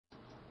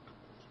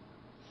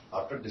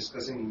After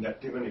discussing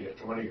inductive and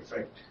electromagnetic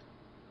effect,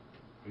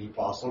 we will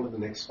pass on to the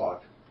next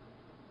part,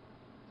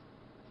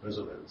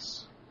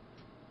 resonance.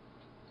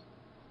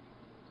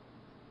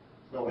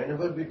 Now,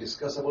 whenever we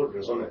discuss about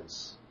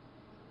resonance,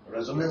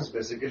 resonance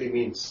basically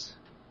means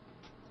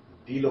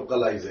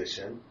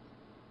delocalization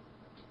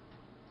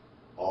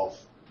of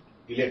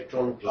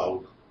electron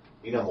cloud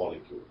in a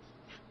molecule.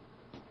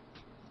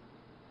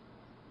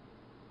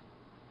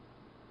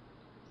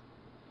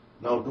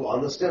 Now, to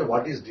understand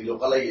what is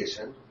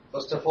delocalization,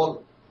 first of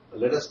all,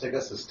 let us take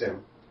a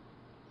system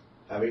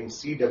having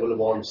C double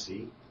bond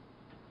C,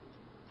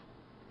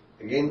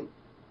 again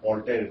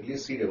alternately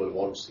C double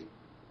bond C.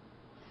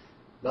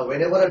 Now,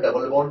 whenever a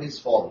double bond is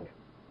formed,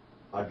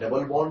 a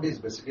double bond is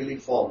basically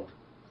formed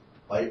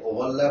by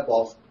overlap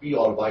of p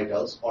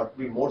orbitals, or to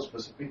be more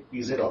specific,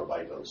 pz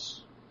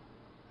orbitals.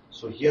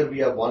 So here we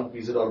have one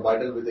pz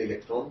orbital with the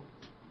electron.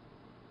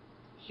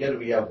 Here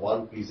we have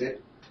one pz.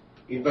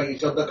 In fact,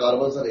 each of the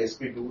carbons are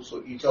sp2,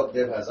 so each of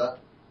them has a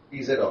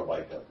pz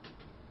orbital.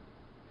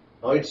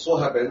 Now it so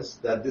happens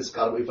that this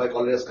carbon, if I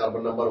call it as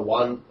carbon number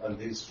 1 and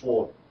these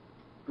 4,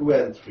 2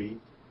 and 3,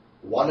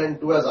 1 and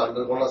 2 has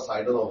undergone a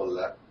side-on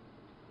overlap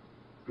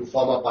to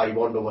form a pi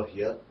bond over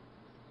here.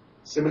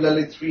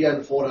 Similarly, 3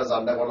 and 4 has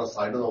undergone a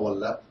side-on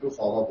overlap to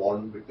form a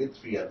bond between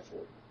 3 and 4.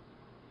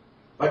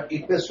 But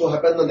it may so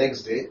happen the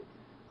next day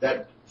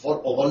that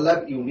for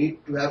overlap you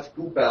need to have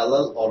two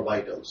parallel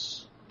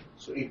orbitals.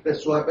 So it may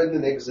so happen the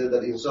next day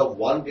that instead of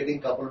 1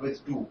 getting coupled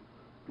with 2,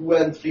 2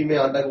 and 3 may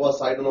undergo a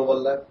side-on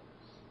overlap.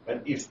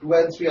 And if 2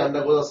 and 3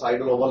 undergo a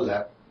side-on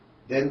overlap,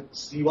 then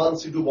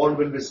C1, C2 bond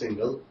will be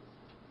single,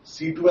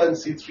 C2 and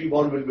C3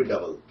 bond will be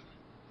double,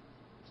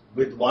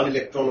 with one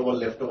electron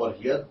left over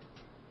here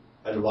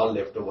and one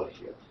left over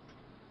here.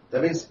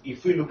 That means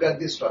if we look at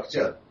the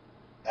structure,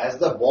 as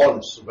the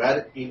bonds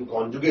were in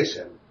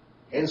conjugation,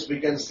 hence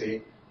we can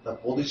say the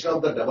position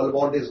of the double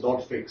bond is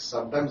not fixed.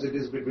 Sometimes it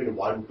is between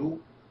 1,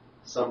 2,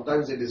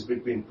 sometimes it is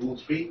between 2,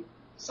 3,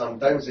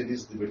 sometimes it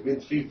is between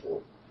 3,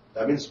 4.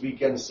 That means we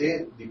can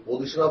say the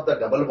position of the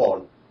double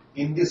bond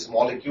in this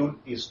molecule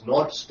is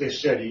not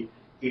stationary,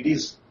 it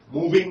is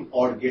moving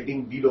or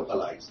getting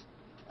delocalized.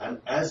 And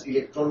as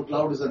electron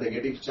cloud is a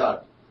negative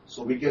charge,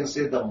 so we can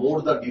say the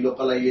more the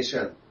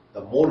delocalization,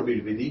 the more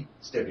will be the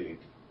stability.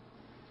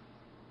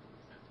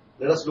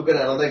 Let us look at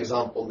another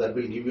example that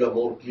will give you a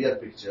more clear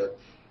picture.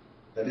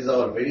 That is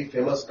our very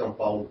famous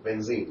compound,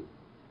 benzene.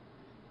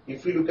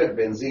 If we look at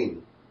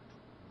benzene,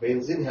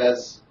 benzene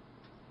has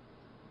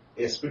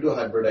sp2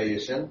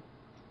 hybridization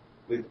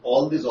with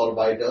all these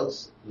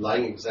orbitals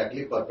lying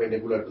exactly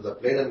perpendicular to the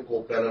plane and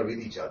coplanar with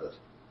each other.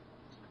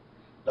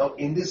 Now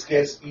in this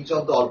case, each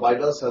of the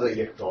orbitals has an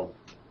electron.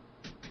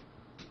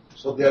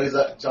 So there is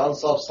a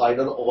chance of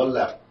side-on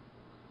overlap.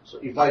 So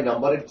if I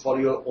number it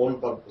for your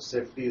own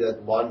safety,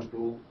 that 1,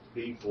 2,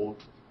 3, 4,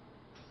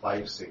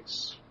 5,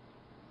 6.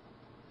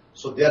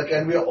 So there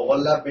can be an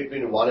overlap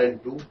between 1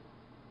 and 2,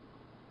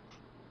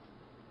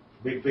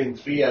 between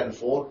 3 and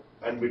 4,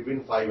 and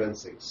between 5 and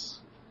 6.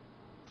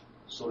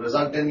 So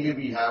resultantly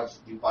we have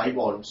the pi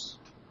bonds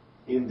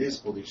in these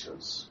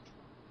positions.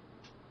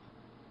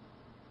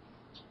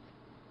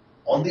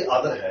 On the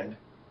other hand,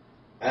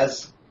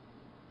 as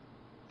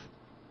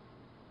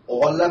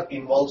overlap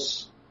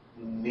involves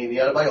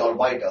nearby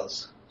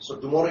orbitals, so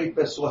tomorrow it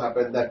may so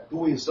happen that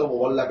 2 instead of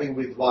overlapping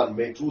with 1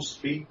 may choose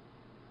 3,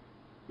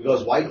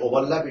 because while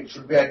overlap it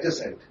should be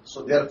adjacent.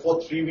 So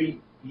therefore 3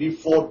 will leave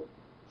 4,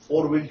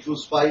 4 will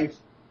choose 5,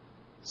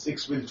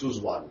 6 will choose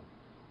 1.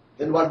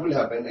 Then what will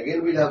happen?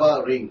 Again we'll have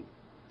a ring.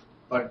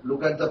 But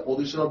look at the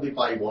position of the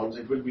pi bonds.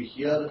 It will be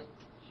here,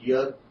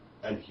 here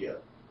and here.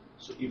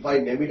 So if I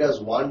name it as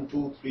 1,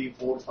 2, 3,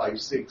 4, 5,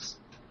 6.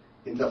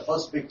 In the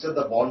first picture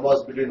the bond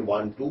was between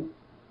 1, 2,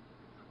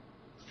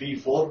 3,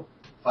 4,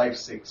 5,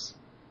 6.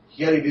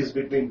 Here it is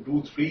between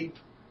 2, 3,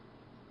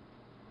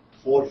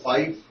 4,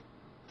 5,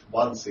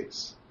 1,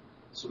 6.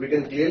 So we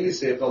can clearly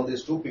say from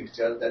these two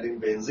pictures that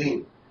in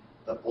benzene,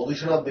 the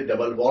position of the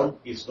double bond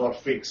is not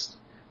fixed.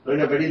 Now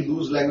in a very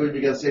loose language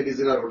we can say it is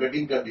in a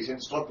rotating condition.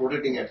 It's not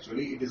rotating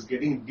actually, it is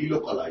getting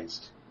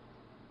delocalized.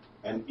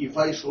 And if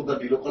I show the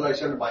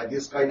delocalization by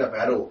this kind of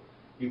arrow,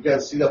 you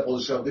can see the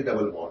position of the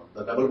double bond.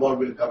 The double bond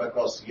will come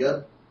across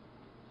here,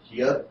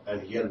 here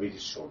and here, which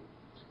is shown.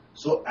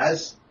 So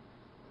as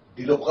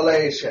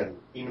delocalization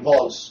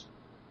involves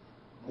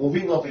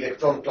moving of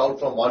electron cloud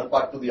from one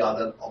part to the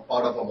other of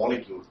part of a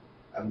molecule,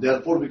 and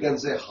therefore we can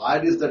say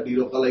higher is the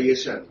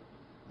delocalization,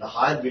 the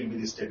higher will be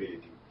the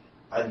stability.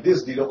 And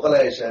this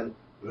delocalization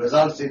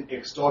results in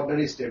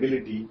extraordinary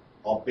stability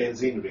of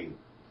benzene ring.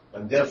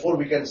 And therefore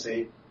we can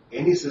say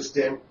any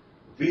system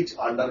which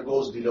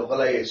undergoes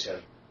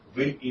delocalization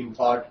will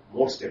impart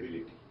more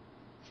stability.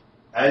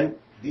 And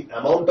the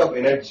amount of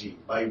energy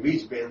by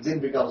which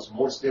benzene becomes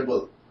more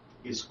stable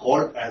is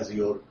called as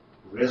your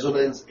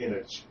resonance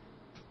energy.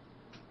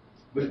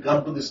 We'll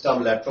come to this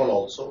term later on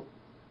also.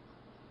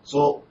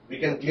 So we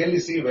can clearly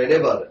see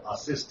whenever a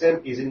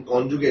system is in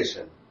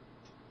conjugation,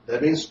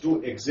 that means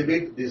to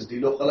exhibit this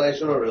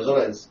delocalization or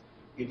resonance,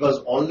 it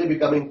was only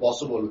becoming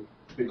possible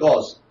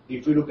because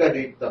if you look at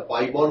it, the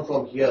pi bond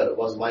from here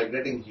was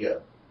migrating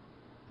here.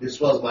 This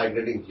was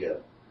migrating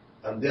here.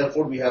 And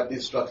therefore we have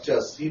this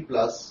structure C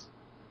plus,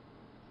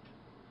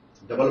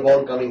 double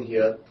bond coming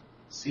here,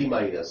 C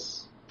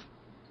minus.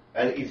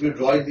 And if you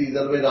draw it the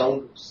other way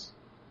around,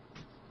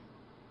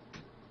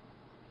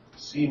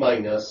 C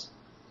minus,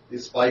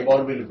 this pi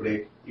bond will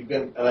break. You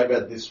can arrive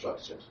at this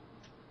structure.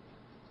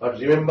 But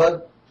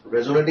remember,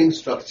 resonating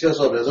structures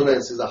or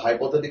resonance is a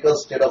hypothetical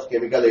state of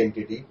chemical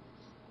entity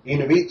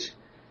in which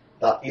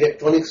the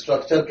electronic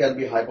structure can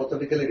be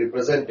hypothetically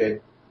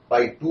represented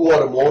by two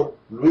or more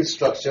Lewis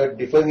structures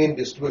differing in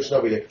distribution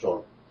of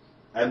electron.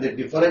 And the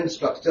different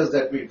structures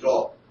that we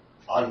draw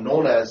are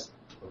known as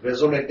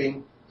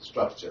resonating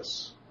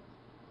structures.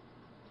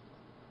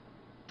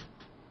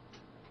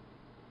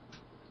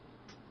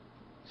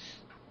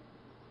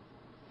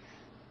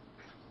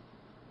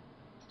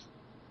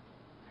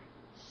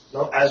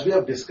 Now, as we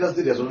have discussed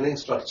the resonating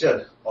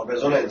structure or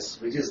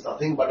resonance, which is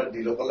nothing but a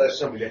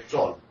delocalization of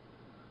electron,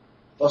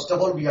 first of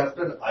all, we have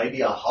to have an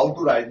idea how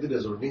to write the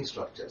resonating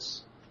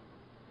structures.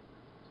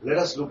 Let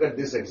us look at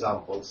this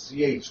example,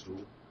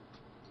 CH2,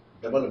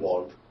 double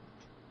bond,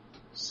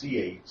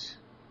 CH,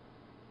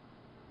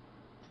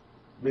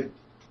 with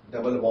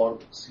double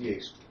bond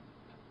CH2.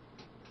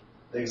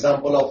 The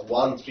example of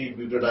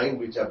 1,3-butadiene,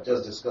 which I have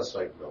just discussed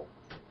right now.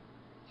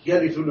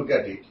 Here, if you look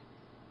at it,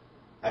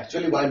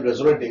 actually while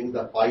resonating,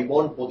 the pi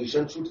bond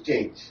position should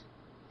change.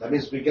 That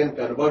means we can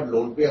convert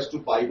lone pairs to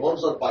pi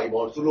bonds or pi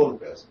bonds to lone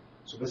pairs.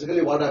 So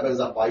basically what happens,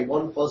 the pi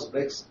bond first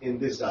breaks in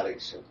this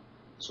direction.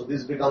 So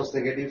this becomes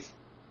negative.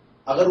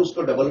 अगर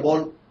उसको double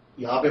bond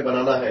यहाँ पे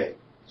बनाना है,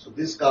 so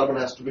this carbon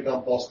has to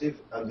become positive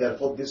and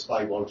therefore this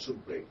pi bond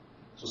should break.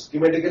 So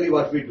schematically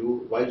what we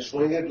do, while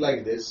showing it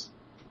like this,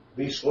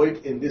 we show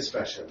it in this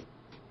fashion.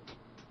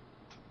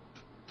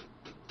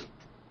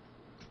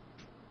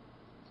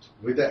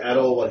 With the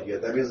arrow over here,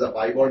 that means the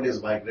pi bond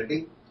is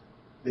migrating,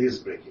 this is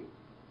breaking.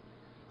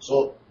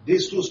 So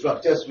these two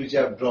structures which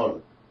I have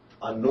drawn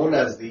are known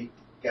as the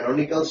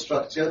canonical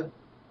structure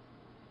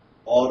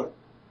or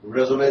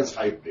resonance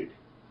hybrid.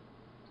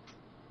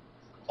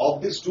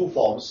 Of these two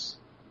forms,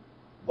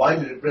 while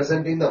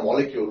representing the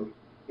molecule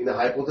in a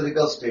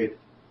hypothetical state,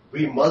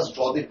 we must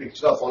draw the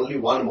picture of only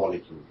one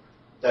molecule.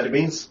 That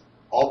means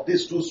of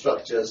these two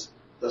structures,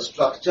 the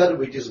structure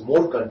which is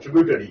more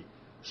contributory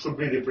should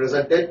be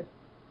represented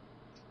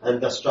and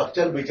the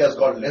structure which has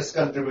got less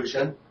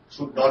contribution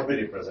should not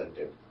be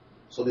represented.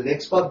 So the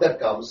next part that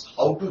comes,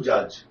 how to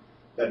judge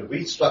that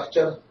which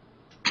structure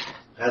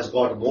has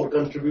got more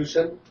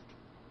contribution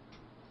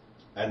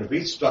and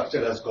which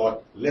structure has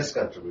got less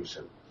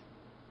contribution.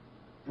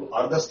 To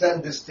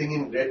understand this thing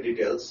in great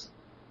details,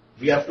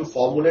 we have to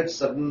formulate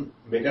certain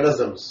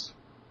mechanisms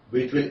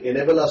which will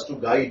enable us to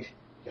guide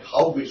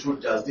how we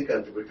should judge the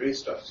contributory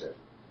structure.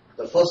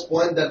 The first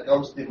point that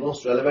comes the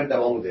most relevant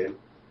among them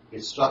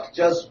is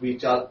structures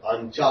which are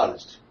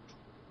uncharged,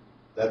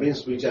 that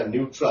means which are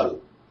neutral,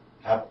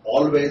 have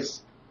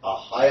always a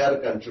higher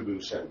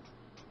contribution.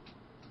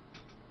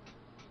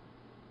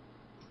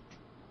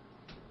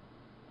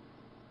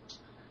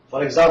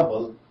 For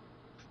example,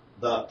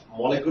 the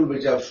molecule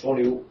which I have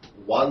shown you,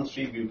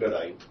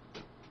 1,3-butadiene.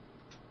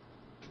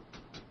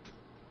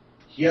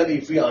 Here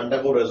if we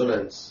undergo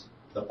resonance,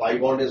 the pi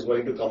bond is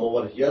going to come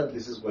over here,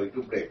 this is going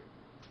to break.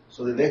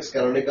 So the next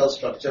canonical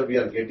structure we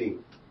are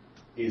getting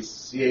is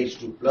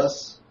CH2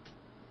 plus,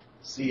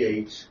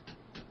 CH,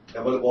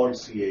 double bond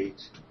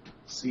CH,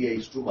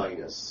 CH2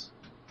 minus.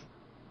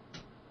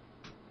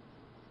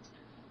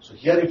 So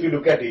here if you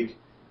look at it,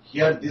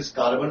 here this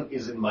carbon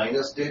is in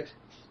minus state,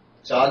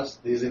 charge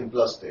this is in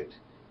plus state.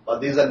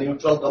 But these are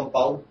neutral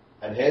compound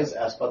and hence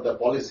as per the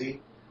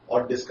policy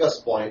or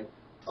discussed point,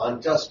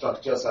 uncharged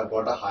structures have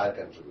got a higher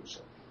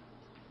contribution.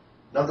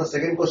 Now the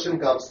second question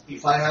comes,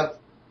 if I have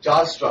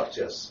charged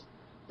structures,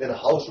 then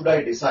how should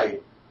I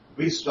decide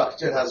which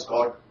structure has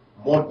got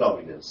more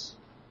dominance?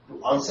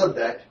 To answer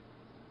that,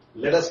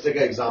 let us take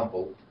an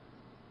example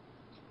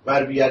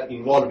where we are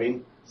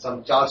involving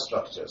some charged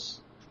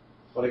structures.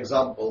 For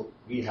example,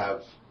 we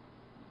have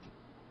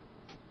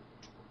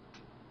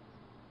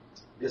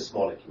this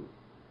molecule.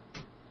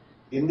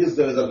 In this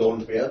there is a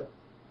lone pair.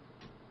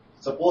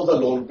 Suppose the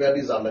lone pair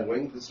is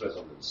undergoing this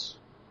resonance.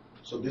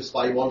 So this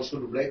pi bond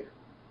should break.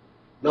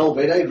 Now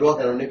when I draw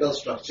canonical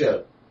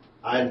structure,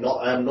 I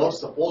am not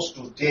supposed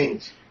to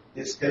change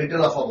the skeleton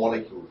of a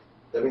molecule.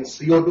 That means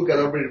CO2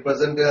 cannot be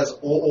represented as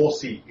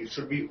OOC. It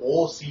should be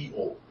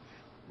OCO.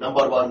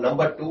 Number one.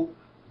 Number two,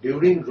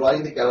 during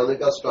drawing the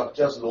canonical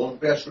structures, lone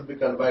pairs should be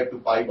converted to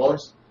pi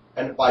bonds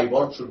and pi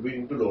bonds should be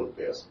into lone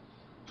pairs.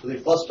 So the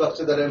first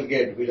structure that I will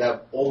get will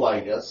have O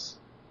minus,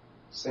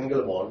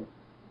 single bond.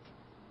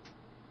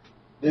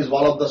 This is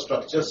one of the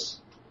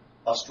structures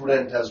a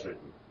student has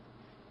written.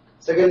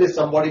 Secondly,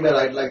 somebody may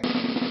write like